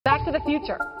Back to the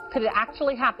Future. Could it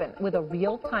actually happen with a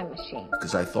real time machine?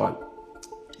 Because I thought,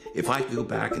 if I could go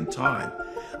back in time,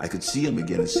 I could see him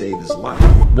again and save his life.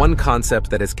 One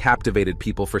concept that has captivated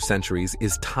people for centuries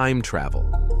is time travel.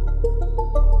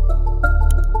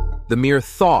 The mere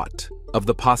thought of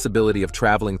the possibility of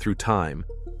traveling through time,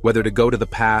 whether to go to the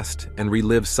past and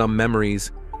relive some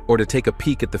memories or to take a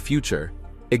peek at the future,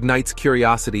 ignites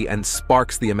curiosity and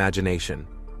sparks the imagination.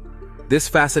 This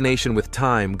fascination with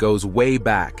time goes way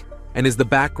back and is the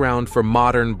background for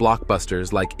modern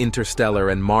blockbusters like Interstellar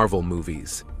and Marvel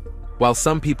movies. While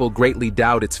some people greatly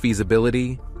doubt its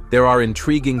feasibility, there are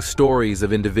intriguing stories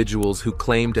of individuals who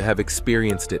claim to have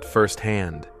experienced it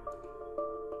firsthand.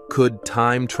 Could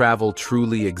time travel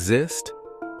truly exist?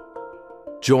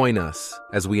 Join us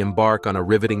as we embark on a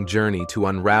riveting journey to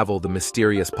unravel the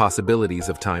mysterious possibilities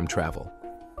of time travel.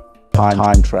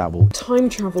 Time travel. Time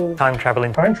travel. Time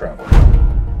traveling. Time travel.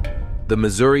 The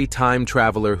Missouri time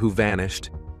traveler who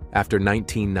vanished after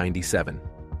 1997.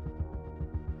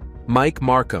 Mike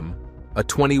Marcum, a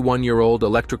 21-year-old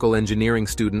electrical engineering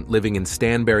student living in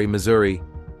Stanberry, Missouri,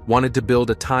 wanted to build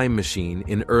a time machine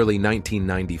in early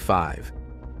 1995.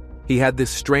 He had this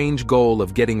strange goal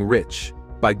of getting rich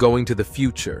by going to the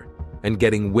future and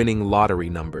getting winning lottery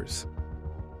numbers.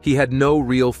 He had no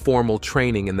real formal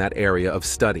training in that area of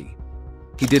study.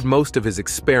 He did most of his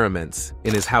experiments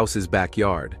in his house's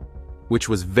backyard, which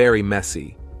was very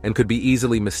messy and could be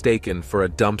easily mistaken for a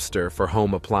dumpster for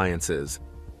home appliances,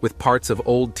 with parts of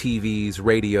old TVs,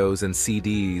 radios, and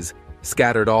CDs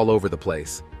scattered all over the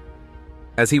place.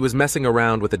 As he was messing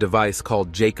around with a device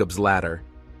called Jacob's Ladder,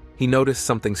 he noticed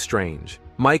something strange.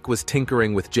 Mike was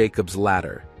tinkering with Jacob's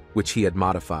Ladder, which he had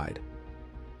modified.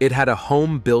 It had a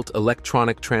home-built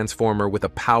electronic transformer with a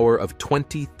power of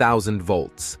 20,000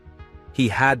 volts. He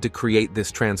had to create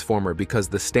this transformer because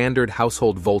the standard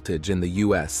household voltage in the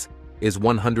US is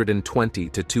 120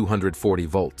 to 240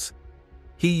 volts.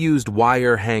 He used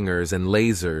wire hangers and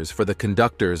lasers for the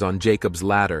conductors on Jacob's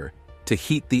Ladder to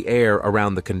heat the air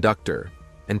around the conductor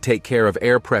and take care of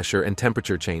air pressure and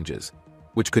temperature changes,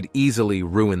 which could easily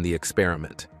ruin the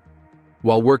experiment.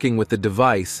 While working with the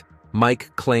device,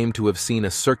 Mike claimed to have seen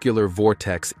a circular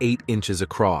vortex 8 inches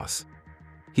across.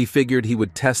 He figured he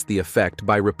would test the effect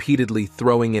by repeatedly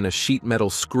throwing in a sheet metal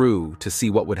screw to see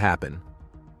what would happen.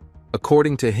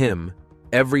 According to him,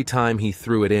 every time he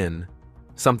threw it in,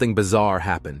 something bizarre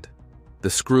happened. The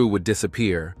screw would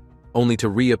disappear, only to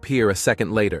reappear a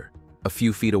second later, a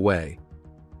few feet away.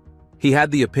 He had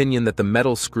the opinion that the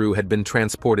metal screw had been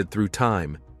transported through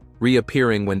time,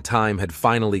 reappearing when time had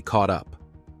finally caught up.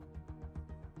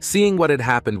 Seeing what had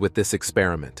happened with this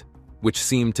experiment, which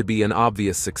seemed to be an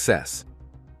obvious success,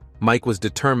 Mike was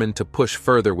determined to push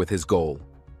further with his goal.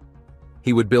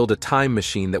 He would build a time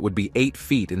machine that would be 8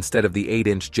 feet instead of the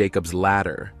 8-inch Jacob's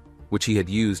Ladder, which he had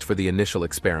used for the initial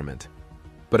experiment.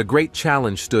 But a great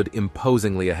challenge stood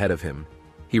imposingly ahead of him.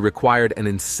 He required an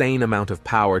insane amount of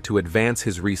power to advance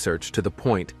his research to the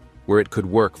point where it could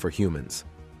work for humans.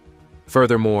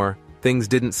 Furthermore, things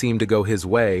didn't seem to go his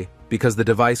way because the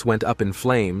device went up in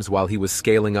flames while he was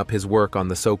scaling up his work on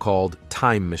the so-called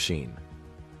time machine.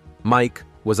 Mike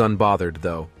was unbothered,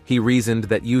 though. He reasoned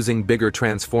that using bigger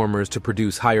transformers to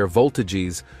produce higher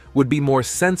voltages would be more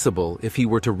sensible if he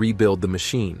were to rebuild the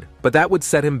machine. But that would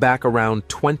set him back around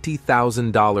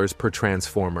 $20,000 per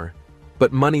transformer.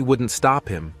 But money wouldn't stop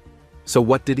him. So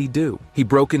what did he do? He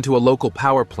broke into a local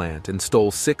power plant and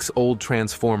stole 6 old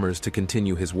transformers to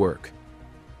continue his work.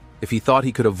 If he thought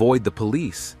he could avoid the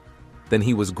police, then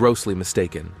he was grossly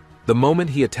mistaken. The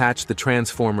moment he attached the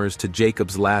transformers to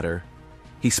Jacob's Ladder,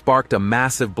 he sparked a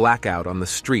massive blackout on the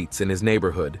streets in his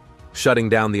neighborhood, shutting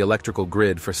down the electrical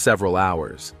grid for several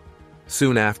hours.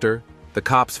 Soon after, the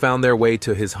cops found their way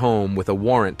to his home with a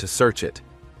warrant to search it,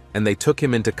 and they took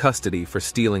him into custody for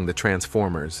stealing the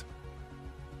transformers.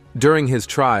 During his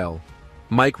trial,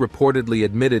 Mike reportedly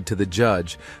admitted to the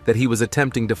judge that he was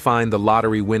attempting to find the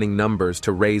lottery-winning numbers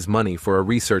to raise money for a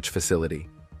research facility.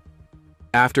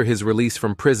 After his release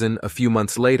from prison a few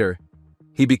months later,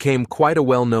 he became quite a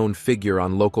well-known figure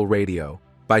on local radio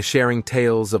by sharing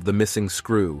tales of the missing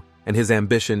screw and his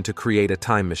ambition to create a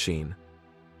time machine.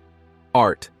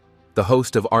 Art, the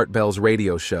host of Art Bell's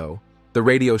radio show, the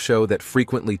radio show that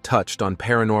frequently touched on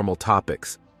paranormal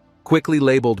topics, quickly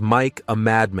labeled Mike a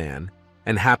madman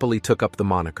and happily took up the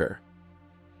moniker.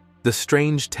 The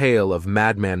strange tale of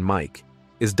Madman Mike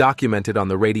is documented on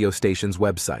the radio station's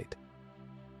website.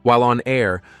 While on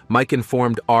air, Mike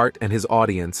informed Art and his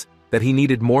audience that he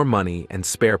needed more money and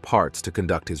spare parts to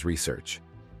conduct his research.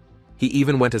 He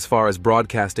even went as far as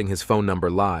broadcasting his phone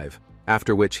number live,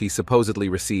 after which he supposedly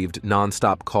received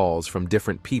non-stop calls from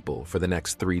different people for the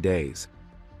next 3 days.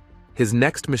 His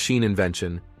next machine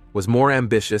invention was more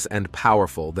ambitious and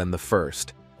powerful than the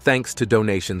first, thanks to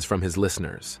donations from his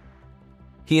listeners.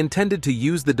 He intended to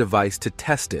use the device to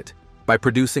test it by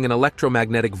producing an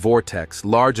electromagnetic vortex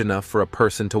large enough for a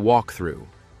person to walk through.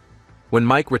 When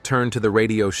Mike returned to the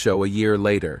radio show a year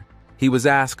later, he was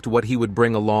asked what he would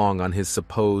bring along on his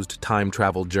supposed time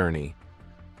travel journey.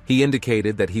 He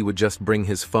indicated that he would just bring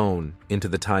his phone into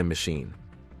the time machine.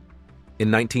 In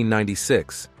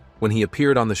 1996, when he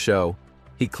appeared on the show,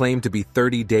 he claimed to be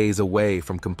 30 days away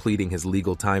from completing his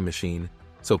legal time machine,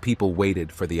 so people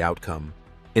waited for the outcome.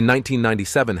 In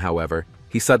 1997, however,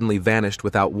 he suddenly vanished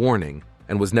without warning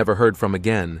and was never heard from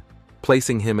again,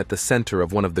 placing him at the center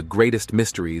of one of the greatest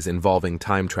mysteries involving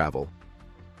time travel.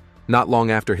 Not long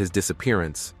after his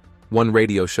disappearance, one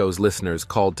radio show's listeners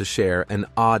called to share an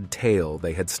odd tale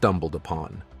they had stumbled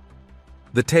upon.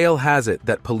 The tale has it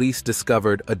that police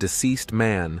discovered a deceased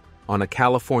man on a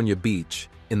California beach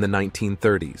in the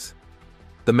 1930s.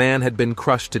 The man had been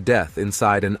crushed to death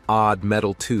inside an odd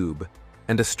metal tube,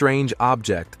 and a strange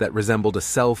object that resembled a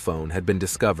cell phone had been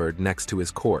discovered next to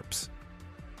his corpse.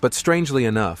 But strangely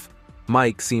enough,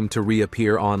 Mike seemed to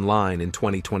reappear online in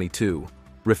 2022,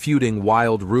 refuting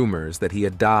wild rumors that he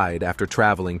had died after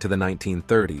traveling to the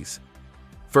 1930s.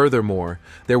 Furthermore,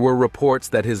 there were reports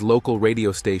that his local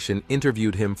radio station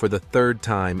interviewed him for the third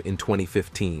time in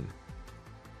 2015.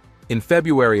 In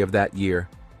February of that year,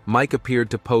 Mike appeared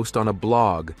to post on a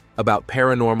blog about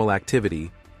paranormal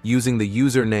activity using the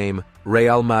username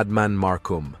Realmadman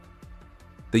Marcum.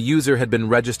 The user had been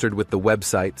registered with the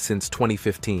website since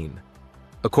 2015.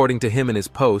 According to him in his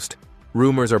post,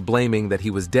 rumors are blaming that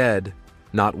he was dead,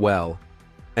 not well,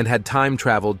 and had time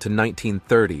traveled to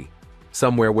 1930,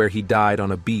 somewhere where he died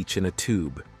on a beach in a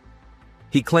tube.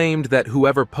 He claimed that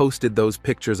whoever posted those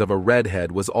pictures of a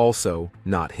redhead was also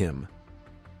not him.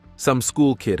 Some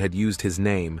school kid had used his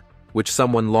name, which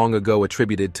someone long ago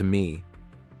attributed to me.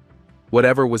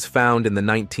 Whatever was found in the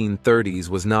 1930s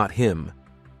was not him,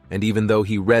 and even though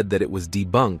he read that it was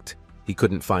debunked, he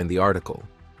couldn't find the article.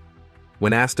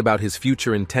 When asked about his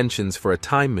future intentions for a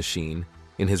time machine,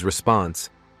 in his response,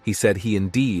 he said he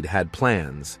indeed had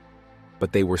plans,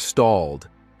 but they were stalled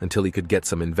until he could get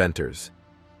some inventors.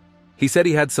 He said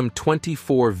he had some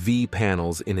 24 V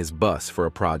panels in his bus for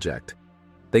a project.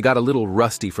 They got a little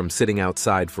rusty from sitting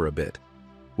outside for a bit.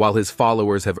 While his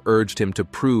followers have urged him to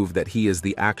prove that he is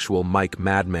the actual Mike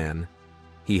Madman,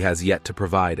 he has yet to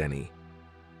provide any.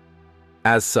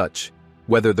 As such,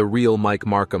 whether the real Mike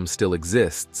Marcum still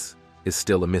exists is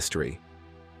still a mystery.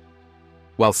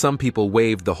 While some people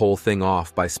waved the whole thing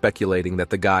off by speculating that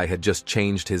the guy had just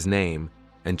changed his name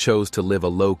and chose to live a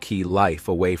low-key life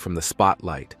away from the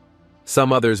spotlight,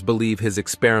 some others believe his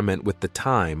experiment with the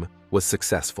time was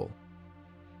successful.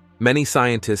 Many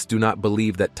scientists do not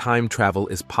believe that time travel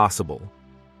is possible,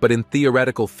 but in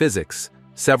theoretical physics,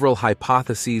 several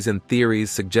hypotheses and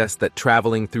theories suggest that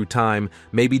traveling through time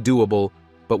may be doable,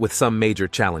 but with some major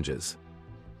challenges.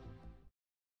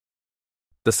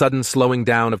 The sudden slowing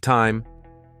down of time.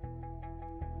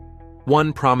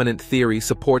 One prominent theory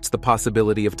supports the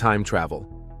possibility of time travel.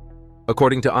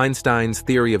 According to Einstein's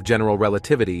theory of general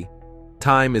relativity,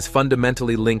 time is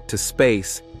fundamentally linked to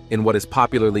space in what is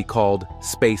popularly called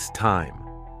space-time.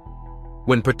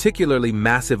 When particularly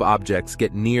massive objects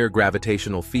get near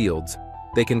gravitational fields,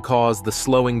 they can cause the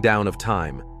slowing down of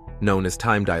time, known as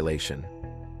time dilation.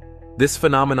 This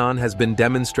phenomenon has been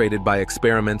demonstrated by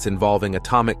experiments involving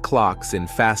atomic clocks in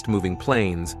fast-moving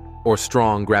planes or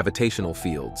strong gravitational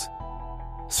fields.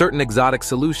 Certain exotic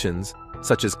solutions,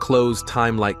 such as closed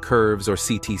time-like curves or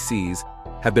CTCs,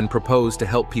 have been proposed to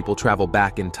help people travel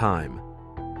back in time.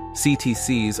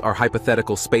 CTCs are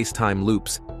hypothetical space-time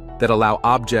loops that allow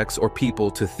objects or people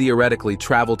to theoretically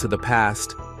travel to the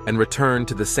past and return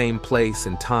to the same place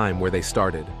and time where they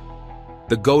started.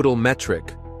 The Gödel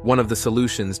metric, one of the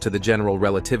solutions to the general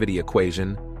relativity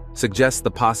equation, suggests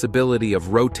the possibility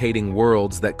of rotating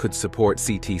worlds that could support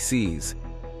CTCs.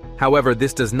 However,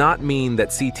 this does not mean that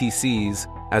CTCs,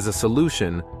 as a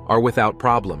solution, are without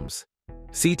problems.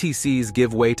 CTCs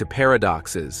give way to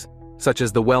paradoxes, such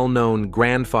as the well-known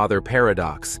grandfather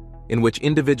paradox, in which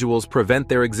individuals prevent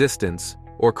their existence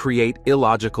or create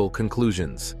illogical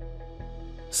conclusions.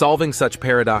 Solving such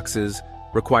paradoxes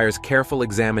requires careful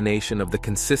examination of the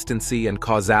consistency and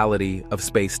causality of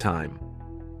space-time.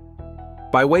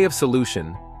 By way of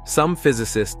solution, some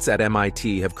physicists at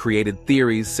MIT have created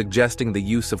theories suggesting the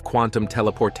use of quantum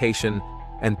teleportation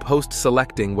and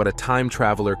post-selecting what a time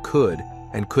traveler could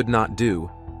and could not do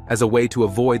as a way to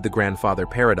avoid the grandfather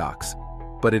paradox.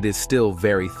 but it is still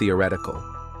very theoretical.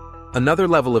 Another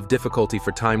level of difficulty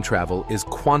for time travel is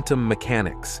quantum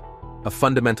mechanics, a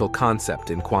fundamental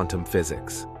concept in quantum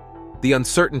physics. The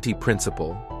uncertainty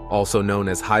principle, also known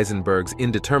as Heisenberg's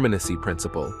indeterminacy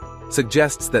principle,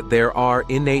 suggests that there are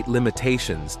innate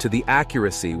limitations to the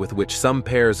accuracy with which some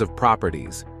pairs of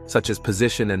properties, such as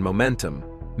position and momentum,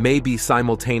 may be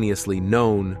simultaneously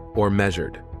known or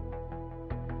measured.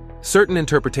 Certain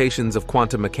interpretations of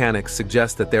quantum mechanics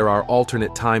suggest that there are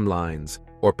alternate timelines,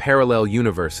 or parallel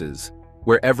universes,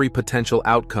 where every potential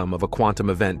outcome of a quantum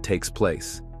event takes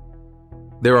place.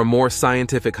 There are more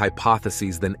scientific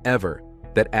hypotheses than ever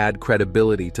that add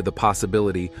credibility to the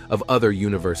possibility of other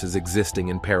universes existing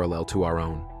in parallel to our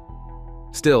own.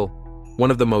 Still,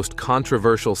 one of the most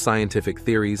controversial scientific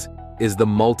theories is the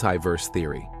multiverse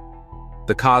theory.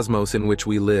 The cosmos in which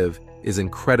we live is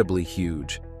incredibly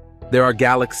huge. There are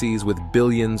galaxies with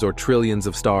billions or trillions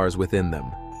of stars within them.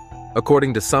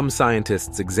 According to some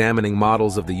scientists examining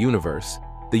models of the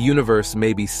universe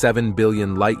may be 7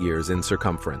 billion light-years in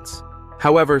circumference.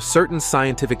 However, certain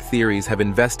scientific theories have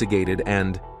investigated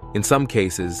and, in some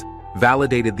cases,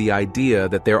 validated the idea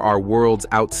that there are worlds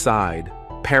outside,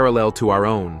 parallel to our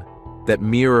own, that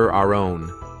mirror our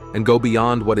own, and go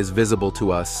beyond what is visible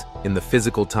to us in the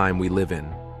physical time we live in.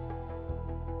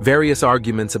 Various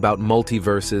arguments about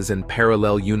multiverses and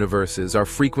parallel universes are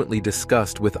frequently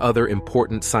discussed with other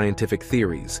important scientific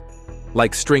theories,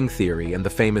 like string theory and the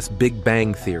famous Big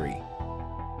Bang theory.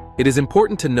 It is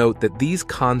important to note that these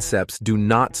concepts do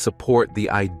not support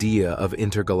the idea of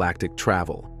intergalactic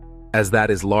travel, as that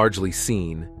is largely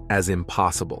seen as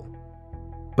impossible.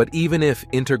 But even if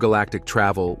intergalactic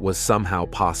travel was somehow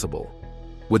possible,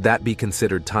 would that be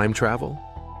considered time travel?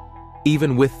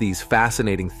 Even with these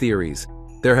fascinating theories,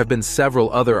 there have been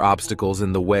several other obstacles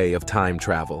in the way of time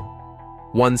travel.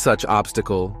 One such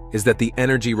obstacle is that the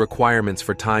energy requirements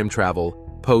for time travel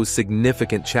pose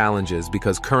significant challenges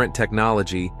because current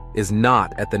technology is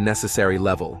not at the necessary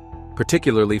level,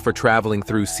 particularly for traveling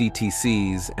through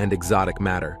CTCs and exotic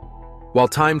matter. While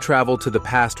time travel to the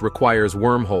past requires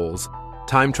wormholes,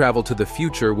 time travel to the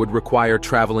future would require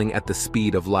traveling at the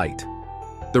speed of light.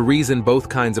 The reason both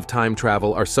kinds of time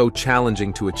travel are so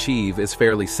challenging to achieve is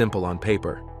fairly simple on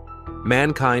paper.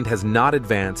 Mankind has not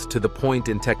advanced to the point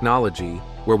in technology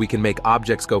where we can make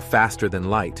objects go faster than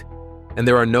light, and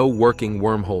there are no working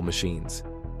wormhole machines.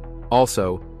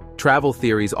 Also, travel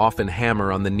theories often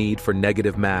hammer on the need for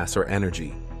negative mass or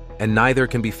energy, and neither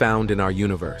can be found in our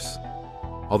universe.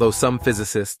 Although some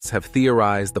physicists have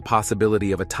theorized the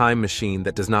possibility of a time machine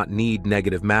that does not need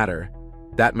negative matter,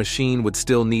 that machine would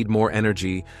still need more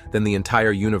energy than the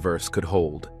entire universe could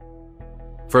hold.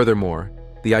 Furthermore,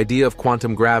 the idea of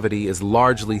quantum gravity is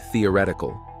largely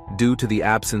theoretical due to the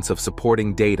absence of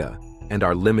supporting data and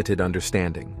our limited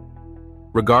understanding.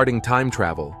 Regarding time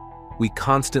travel, we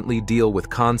constantly deal with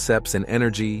concepts and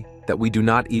energy that we do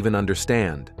not even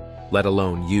understand, let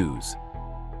alone use.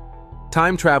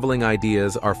 Time-traveling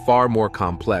ideas are far more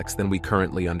complex than we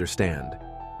currently understand.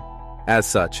 As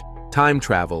such, time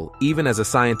travel, even as a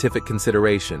scientific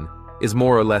consideration, is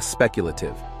more or less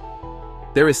speculative.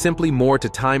 There is simply more to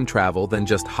time travel than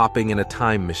just hopping in a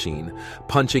time machine,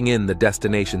 punching in the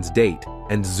destination's date,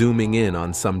 and zooming in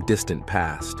on some distant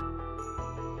past.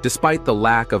 Despite the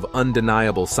lack of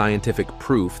undeniable scientific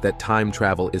proof that time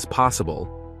travel is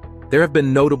possible, there have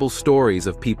been notable stories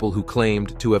of people who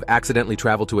claimed to have accidentally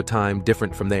traveled to a time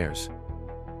different from theirs.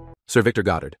 Sir Victor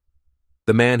Goddard,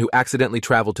 the man who accidentally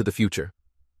traveled to the future.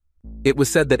 It was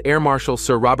said that Air Marshal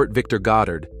Sir Robert Victor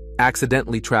Goddard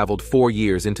accidentally traveled 4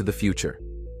 years into the future.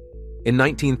 In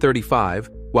 1935,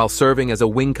 while serving as a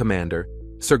wing commander,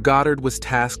 Sir Goddard was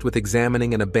tasked with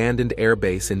examining an abandoned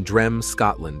airbase in Drem,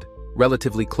 Scotland,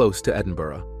 relatively close to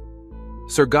Edinburgh.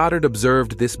 Sir Goddard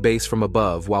observed this base from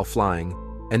above while flying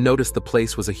and noticed the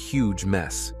place was a huge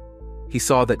mess. He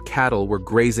saw that cattle were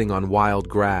grazing on wild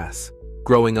grass,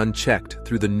 growing unchecked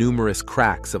through the numerous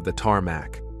cracks of the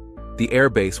tarmac. The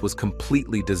airbase was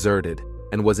completely deserted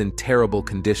and was in terrible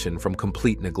condition from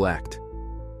complete neglect.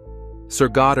 Sir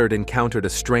Goddard encountered a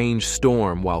strange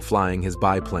storm while flying his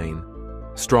biplane.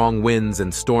 Strong winds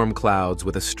and storm clouds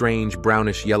with a strange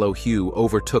brownish-yellow hue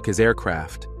overtook his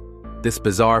aircraft. This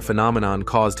bizarre phenomenon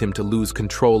caused him to lose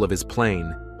control of his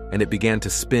plane, and it began to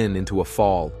spin into a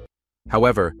fall.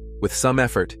 However, with some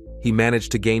effort, he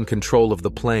managed to gain control of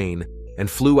the plane and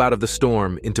flew out of the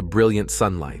storm into brilliant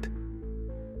sunlight.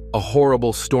 A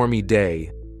horrible, stormy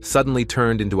day suddenly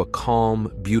turned into a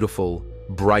calm, beautiful,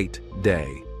 bright day.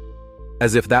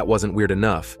 As if that wasn't weird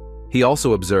enough, he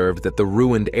also observed that the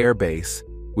ruined airbase,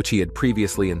 which he had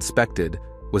previously inspected,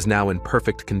 was now in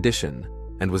perfect condition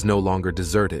and was no longer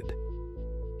deserted.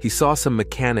 he saw some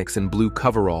mechanics in blue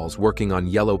coveralls working on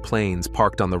yellow planes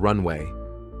parked on the runway.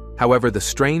 However, the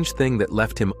strange thing that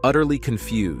left him utterly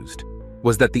confused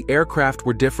was that the aircraft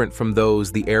were different from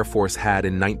those the Air Force had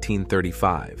in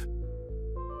 1935.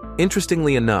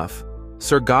 Interestingly enough,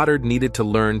 Sir Goddard needed to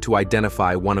learn to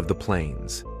identify one of the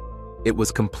planes. It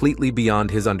was completely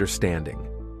beyond his understanding.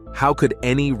 How could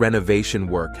any renovation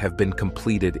work have been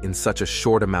completed in such a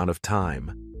short amount of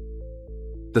time?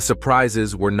 The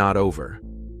surprises were not over.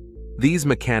 These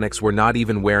mechanics were not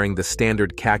even wearing the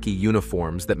standard khaki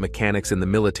uniforms that mechanics in the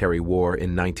military wore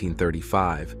in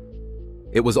 1935.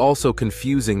 It was also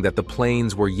confusing that the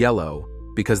planes were yellow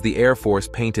because the Air Force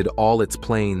painted all its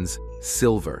planes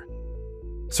silver.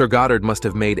 Sir Goddard must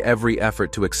have made every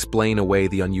effort to explain away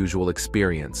the unusual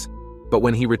experience, but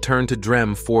when he returned to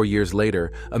Drem 4 years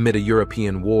later, amid a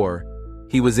European war,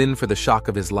 he was in for the shock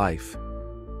of his life.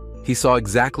 He saw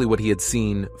exactly what he had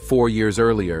seen 4 years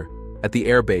earlier at the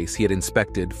airbase he had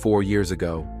inspected 4 years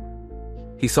ago.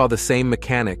 He saw the same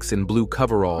mechanics in blue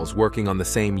coveralls working on the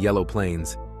same yellow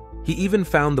planes. He even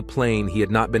found the plane he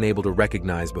had not been able to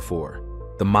recognize before,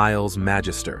 the Miles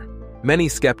Magister. Many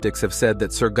skeptics have said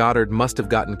that Sir Goddard must have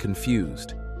gotten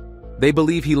confused. They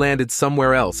believe he landed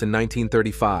somewhere else in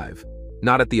 1935,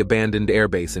 not at the abandoned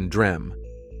airbase in Drem.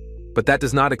 But that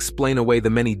does not explain away the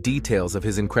many details of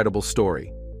his incredible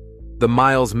story. The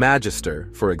Miles Magister,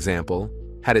 for example,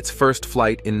 had its first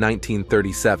flight in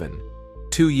 1937,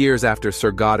 2 years after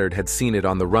Sir Goddard had seen it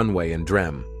on the runway in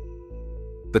Drem.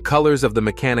 The colors of the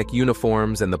mechanic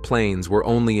uniforms and the planes were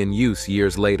only in use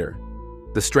years later.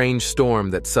 The strange storm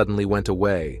that suddenly went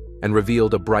away and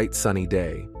revealed a bright sunny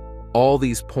day. All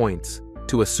these points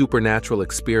to a supernatural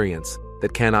experience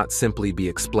that cannot simply be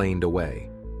explained away.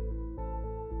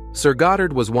 Sir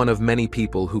Goddard was one of many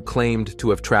people who claimed to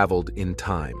have traveled in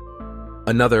time.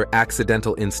 Another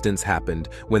accidental instance happened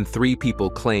when 3 people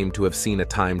claimed to have seen a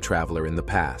time traveler in the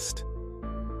past.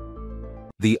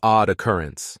 The odd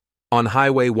occurrence. On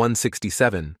Highway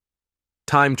 167,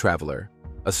 Time Traveler,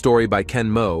 a story by Ken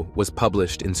Moe, was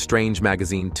published in Strange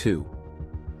Magazine 2.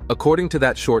 According to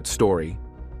that short story,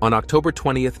 on October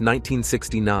 20th,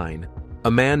 1969,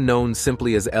 a man known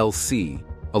simply as LC,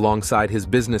 alongside his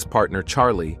business partner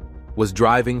Charlie, was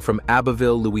driving from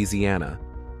Abbeville, Louisiana,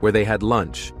 where they had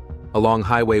lunch, along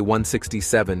Highway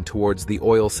 167 towards the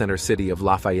oil center city of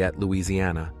Lafayette,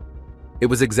 Louisiana. It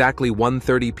was exactly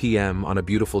 1:30 p.m. on a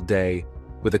beautiful day,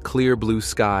 with a clear blue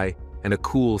sky and a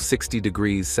cool 60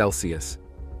 degrees Celsius.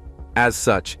 As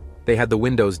such, they had the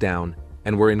windows down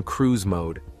and were in cruise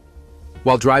mode.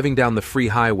 While driving down the free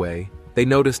highway, they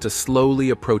noticed a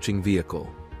slowly approaching vehicle.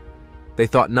 They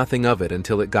thought nothing of it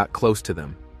until it got close to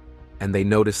them, and they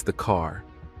noticed the car.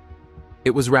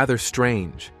 It was rather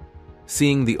strange.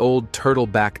 Seeing the old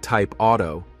turtleback type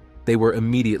auto, they were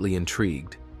immediately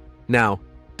intrigued. Now,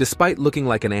 despite looking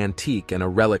like an antique and a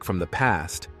relic from the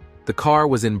past, the car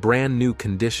was in brand new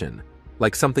condition,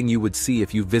 like something you would see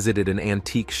if you visited an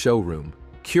antique showroom.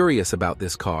 Curious about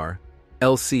this car,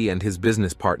 LC and his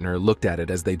business partner looked at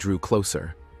it as they drew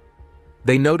closer.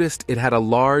 They noticed it had a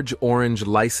large orange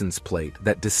license plate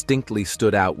that distinctly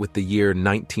stood out with the year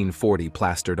 1940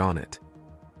 plastered on it.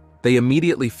 They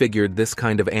immediately figured this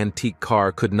kind of antique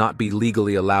car could not be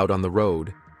legally allowed on the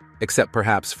road, except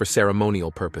perhaps for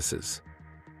ceremonial purposes.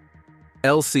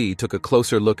 LC took a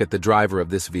closer look at the driver of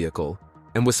this vehicle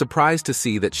and was surprised to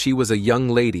see that she was a young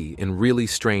lady in really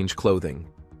strange clothing.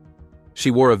 She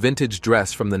wore a vintage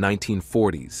dress from the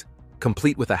 1940s,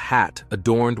 complete with a hat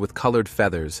adorned with colored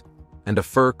feathers and a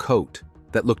fur coat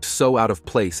that looked so out of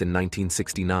place in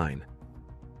 1969.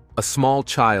 A small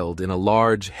child in a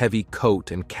large, heavy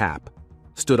coat and cap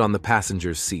stood on the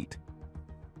passenger's seat.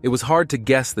 It was hard to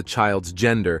guess the child's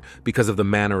gender because of the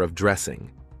manner of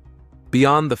dressing.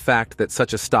 Beyond the fact that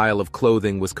such a style of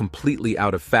clothing was completely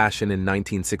out of fashion in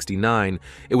 1969,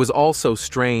 it was also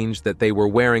strange that they were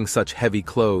wearing such heavy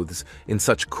clothes in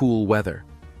such cool weather.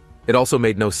 It also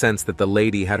made no sense that the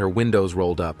lady had her windows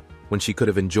rolled up when she could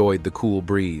have enjoyed the cool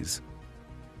breeze.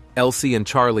 Elsie and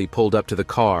Charlie pulled up to the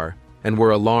car and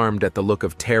were alarmed at the look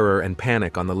of terror and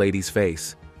panic on the lady's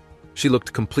face. She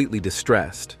looked completely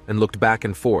distressed and looked back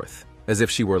and forth, as if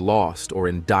she were lost or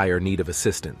in dire need of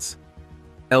assistance.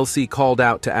 Elsie called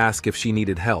out to ask if she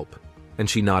needed help, and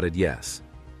she nodded yes.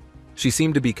 She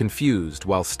seemed to be confused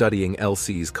while studying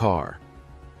Elsie's car.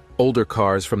 Older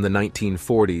cars from the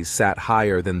 1940s sat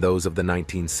higher than those of the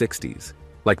 1960s,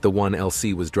 like the one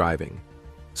Elsie was driving,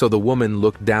 so the woman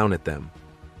looked down at them.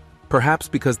 Perhaps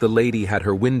because the lady had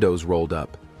her windows rolled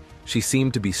up, she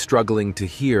seemed to be struggling to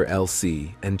hear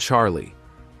Elsie and Charlie.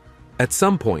 At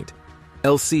some point,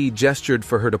 Elsie gestured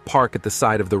for her to park at the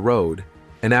side of the road,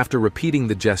 and after repeating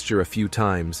the gesture a few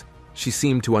times, she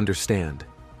seemed to understand.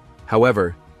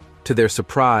 However, to their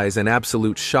surprise and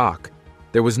absolute shock,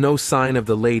 there was no sign of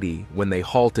the lady when they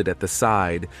halted at the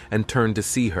side and turned to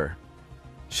see her.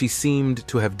 She seemed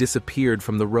to have disappeared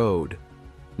from the road.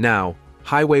 Now,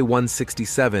 Highway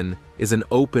 167 is an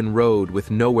open road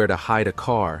with nowhere to hide a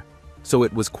car, so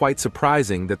it was quite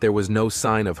surprising that there was no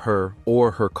sign of her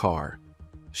or her car.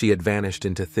 She had vanished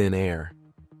into thin air.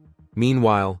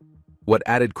 Meanwhile, what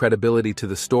added credibility to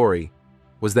the story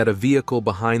was that a vehicle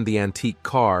behind the antique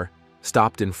car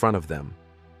stopped in front of them.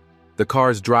 The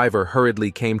car's driver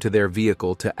hurriedly came to their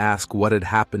vehicle to ask what had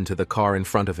happened to the car in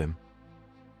front of him.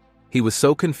 He was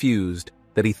so confused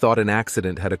that he thought an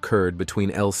accident had occurred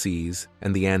between Elsie's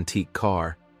and the antique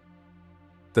car.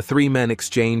 The three men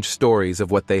exchanged stories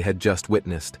of what they had just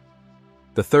witnessed.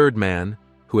 The third man,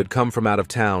 who had come from out of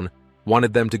town,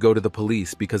 wanted them to go to the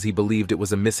police because he believed it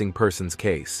was a missing persons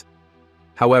case.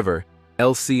 However,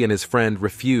 Elsie and his friend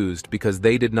refused because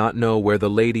they did not know where the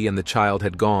lady and the child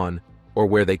had gone or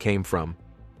where they came from.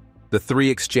 The three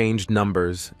exchanged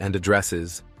numbers and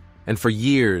addresses, and for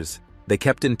years they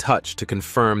kept in touch to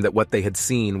confirm that what they had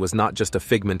seen was not just a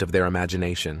figment of their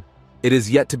imagination. It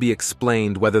is yet to be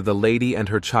explained whether the lady and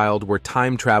her child were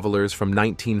time travelers from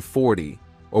 1940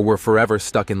 or were forever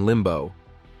stuck in limbo,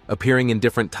 appearing in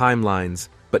different timelines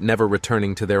but never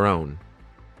returning to their own.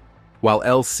 While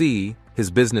L.C., his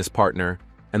business partner,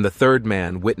 and the third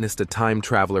man witnessed a time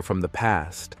traveler from the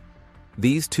past,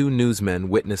 these two newsmen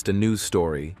witnessed a news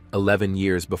story 11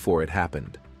 years before it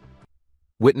happened.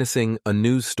 Witnessing a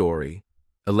news story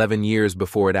 11 years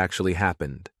before it actually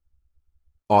happened.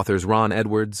 Authors Ron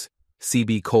Edwards,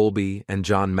 C.B. Colby, and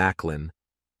John Macklin,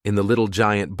 in the Little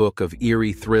Giant Book of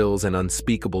Eerie Thrills and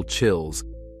Unspeakable Chills,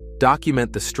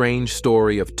 document the strange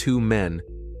story of two men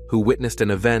who witnessed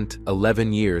an event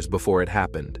 11 years before it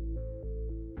happened.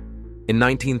 In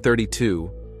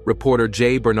 1932, reporter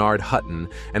J. Bernard Hutton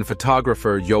and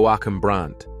photographer Joachim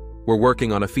Brandt were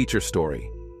working on a feature story,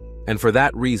 and for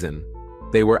that reason,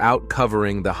 they were out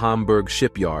covering the Hamburg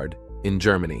shipyard in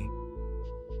Germany.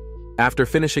 After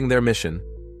finishing their mission,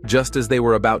 just as they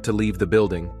were about to leave the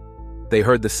building, they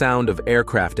heard the sound of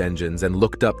aircraft engines and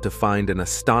looked up to find an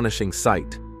astonishing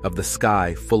sight of the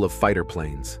sky full of fighter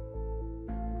planes.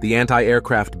 The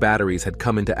anti-aircraft batteries had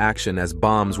come into action as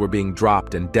bombs were being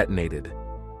dropped and detonated.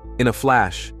 In a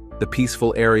flash, the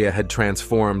peaceful area had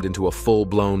transformed into a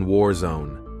full-blown war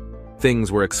zone.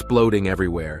 Things were exploding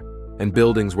everywhere, and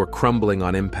buildings were crumbling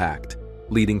on impact,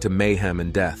 leading to mayhem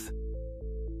and death.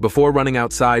 Before running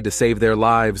outside to save their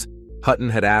lives, Hutton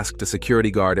had asked a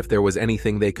security guard if there was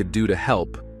anything they could do to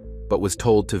help, but was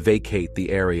told to vacate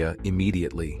the area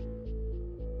immediately.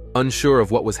 Unsure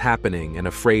of what was happening and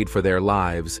afraid for their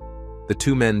lives, the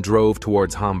two men drove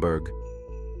towards Hamburg.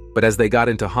 But as they got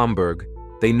into Hamburg,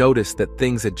 they noticed that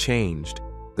things had changed.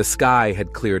 The sky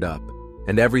had cleared up,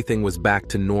 and everything was back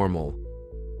to normal.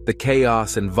 The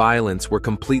chaos and violence were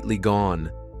completely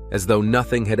gone, as though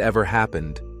nothing had ever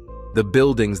happened. The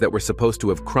buildings that were supposed to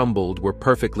have crumbled were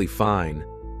perfectly fine,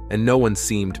 and no one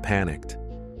seemed panicked.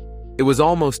 It was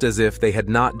almost as if they had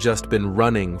not just been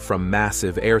running from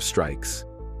massive airstrikes.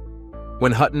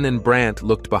 When Hutton and Brandt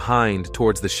looked behind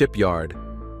towards the shipyard,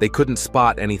 they couldn't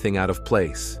spot anything out of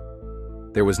place.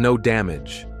 There was no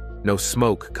damage, no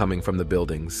smoke coming from the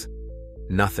buildings.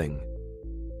 Nothing.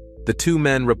 The two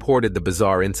men reported the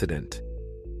bizarre incident,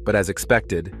 but as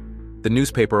expected, the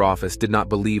newspaper office did not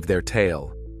believe their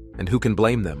tale, and who can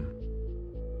blame them?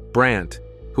 Brandt,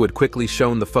 who had quickly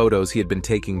shown the photos he had been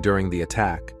taking during the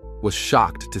attack, was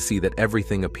shocked to see that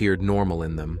everything appeared normal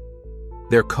in them.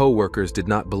 Their co-workers did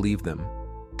not believe them,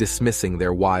 dismissing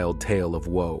their wild tale of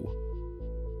woe.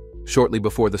 Shortly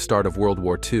before the start of World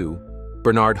War II,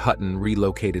 Bernard Hutton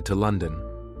relocated to London.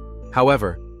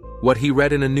 However, what he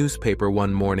read in a newspaper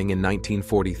one morning in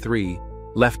 1943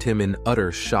 left him in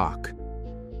utter shock.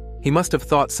 He must have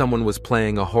thought someone was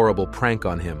playing a horrible prank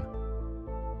on him.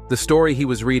 The story he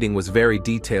was reading was very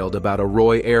detailed about a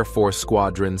Roy Air Force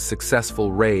Squadron's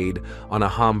successful raid on a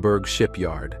Hamburg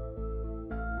shipyard.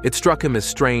 It struck him as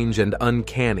strange and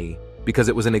uncanny because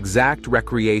it was an exact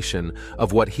recreation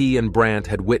of what he and Brandt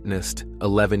had witnessed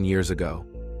 11 years ago.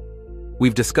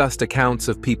 We've discussed accounts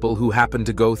of people who happened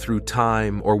to go through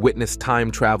time or witness time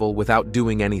travel without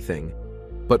doing anything,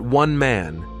 but one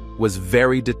man was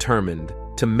very determined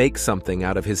to make something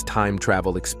out of his time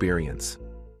travel experience,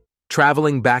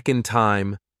 traveling back in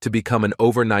time to become an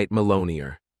overnight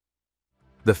Malonier.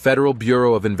 The Federal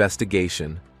Bureau of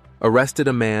Investigation arrested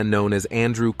a man known as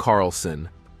Andrew Carlson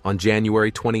on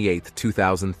January 28,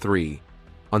 2003,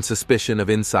 on suspicion of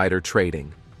insider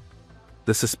trading. The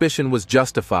The suspicion was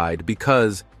justified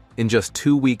because, in just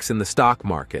 2 weeks in the stock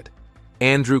market,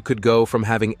 Andrew could go from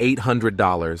having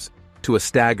 $800 to a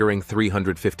staggering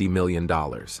 $350 million.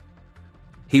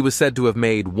 He was said to have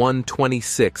made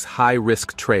 126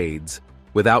 high-risk trades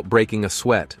without breaking a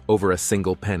sweat over a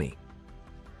single penny.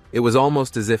 It was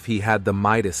almost as if he had the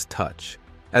Midas touch,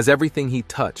 as everything he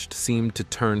touched seemed to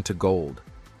turn to gold.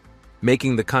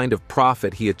 Making the kind of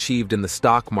profit he achieved in the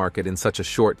stock market in such a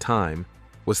short time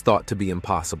was thought to be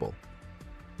impossible.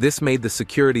 This made the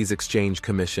Securities Exchange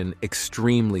Commission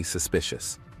extremely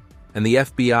suspicious, and the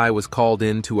FBI was called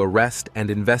in to arrest and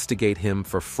investigate him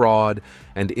for fraud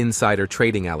and insider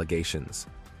trading allegations.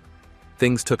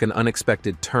 Things took an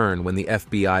unexpected turn when the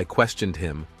FBI questioned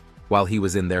him while he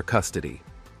was in their custody.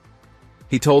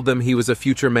 He told them he was a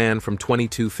future man from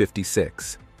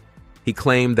 2256. He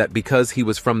claimed that because he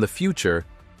was from the future,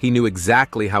 he knew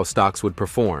exactly how stocks would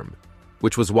perform,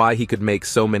 which was why he could make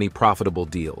so many profitable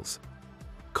deals.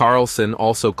 Carlson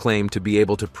also claimed to be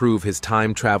able to prove his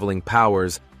time-traveling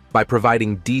powers by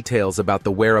providing details about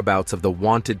the whereabouts of the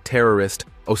wanted terrorist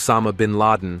Osama bin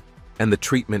Laden and the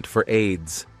treatment for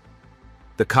AIDS.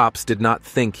 The cops did not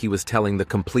think he was telling the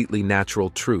completely natural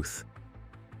truth.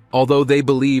 Although they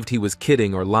believed he was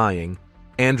kidding or lying,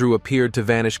 Andrew appeared to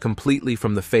vanish completely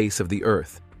from the face of the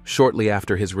earth shortly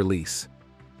after his release.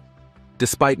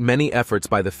 Despite many efforts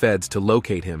by the feds to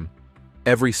locate him,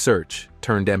 every search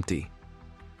turned empty.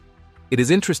 It is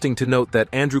interesting to note that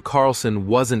Andrew Carlson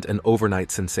wasn't an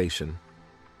overnight sensation.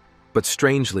 But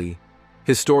strangely,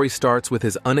 his story starts with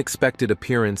his unexpected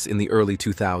appearance in the early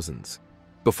 2000s.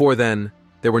 Before then,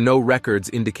 there were no records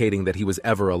indicating that he was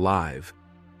ever alive.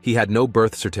 He had no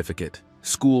birth certificate,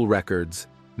 school records,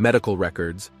 medical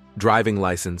records, driving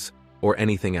license, or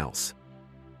anything else.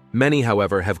 Many,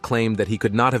 however, have claimed that he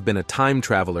could not have been a time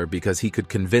traveler because he could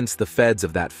convince the feds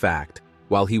of that fact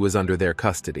while he was under their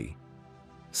custody.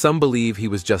 Some believe he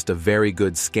was just a very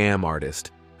good scam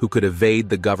artist who could evade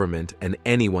the government and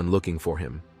anyone looking for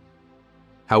him.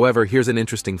 However, here's an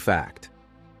interesting fact.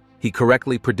 He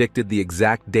correctly predicted the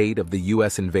exact date of the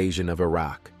US invasion of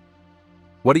Iraq.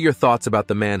 What are your thoughts about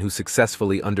the man who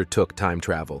successfully undertook time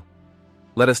travel?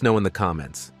 Let us know in the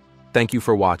comments. Thank you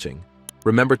for watching.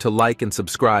 Remember to like and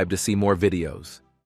subscribe to see more videos.